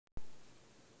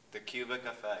The cubic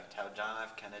effect, how John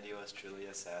F. Kennedy was truly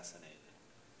assassinated.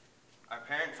 Our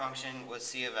parent function was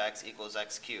c of x equals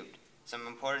x cubed. Some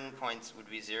important points would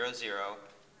be 0, 0,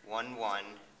 1, 1,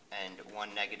 and 1,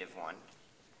 negative 1.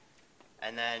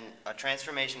 And then a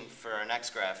transformation for our next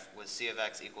graph was c of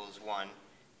x equals 1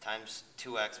 times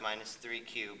 2x minus 3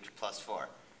 cubed plus 4.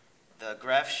 The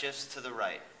graph shifts to the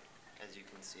right, as you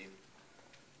can see.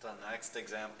 The next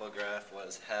example graph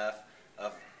was half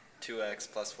of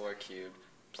 2x plus 4 cubed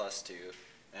plus 2.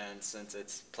 And since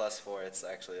it's plus 4, it's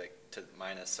actually like to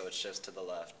minus, so it shifts to the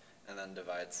left and then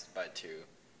divides by 2.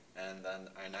 And then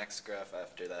our next graph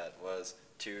after that was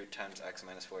 2 times x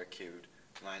minus 4 cubed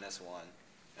minus 1.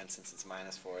 And since it's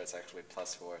minus 4, it's actually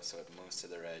plus 4, so it moves to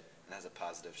the right and has a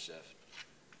positive shift.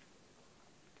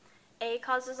 A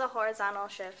causes a horizontal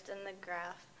shift in the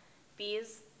graph, B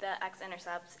is the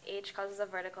x-intercept, H causes a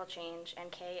vertical change,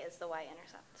 and K is the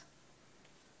y-intercept.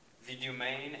 The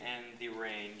domain and the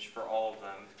range for all of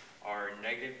them are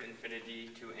negative infinity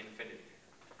to infinity.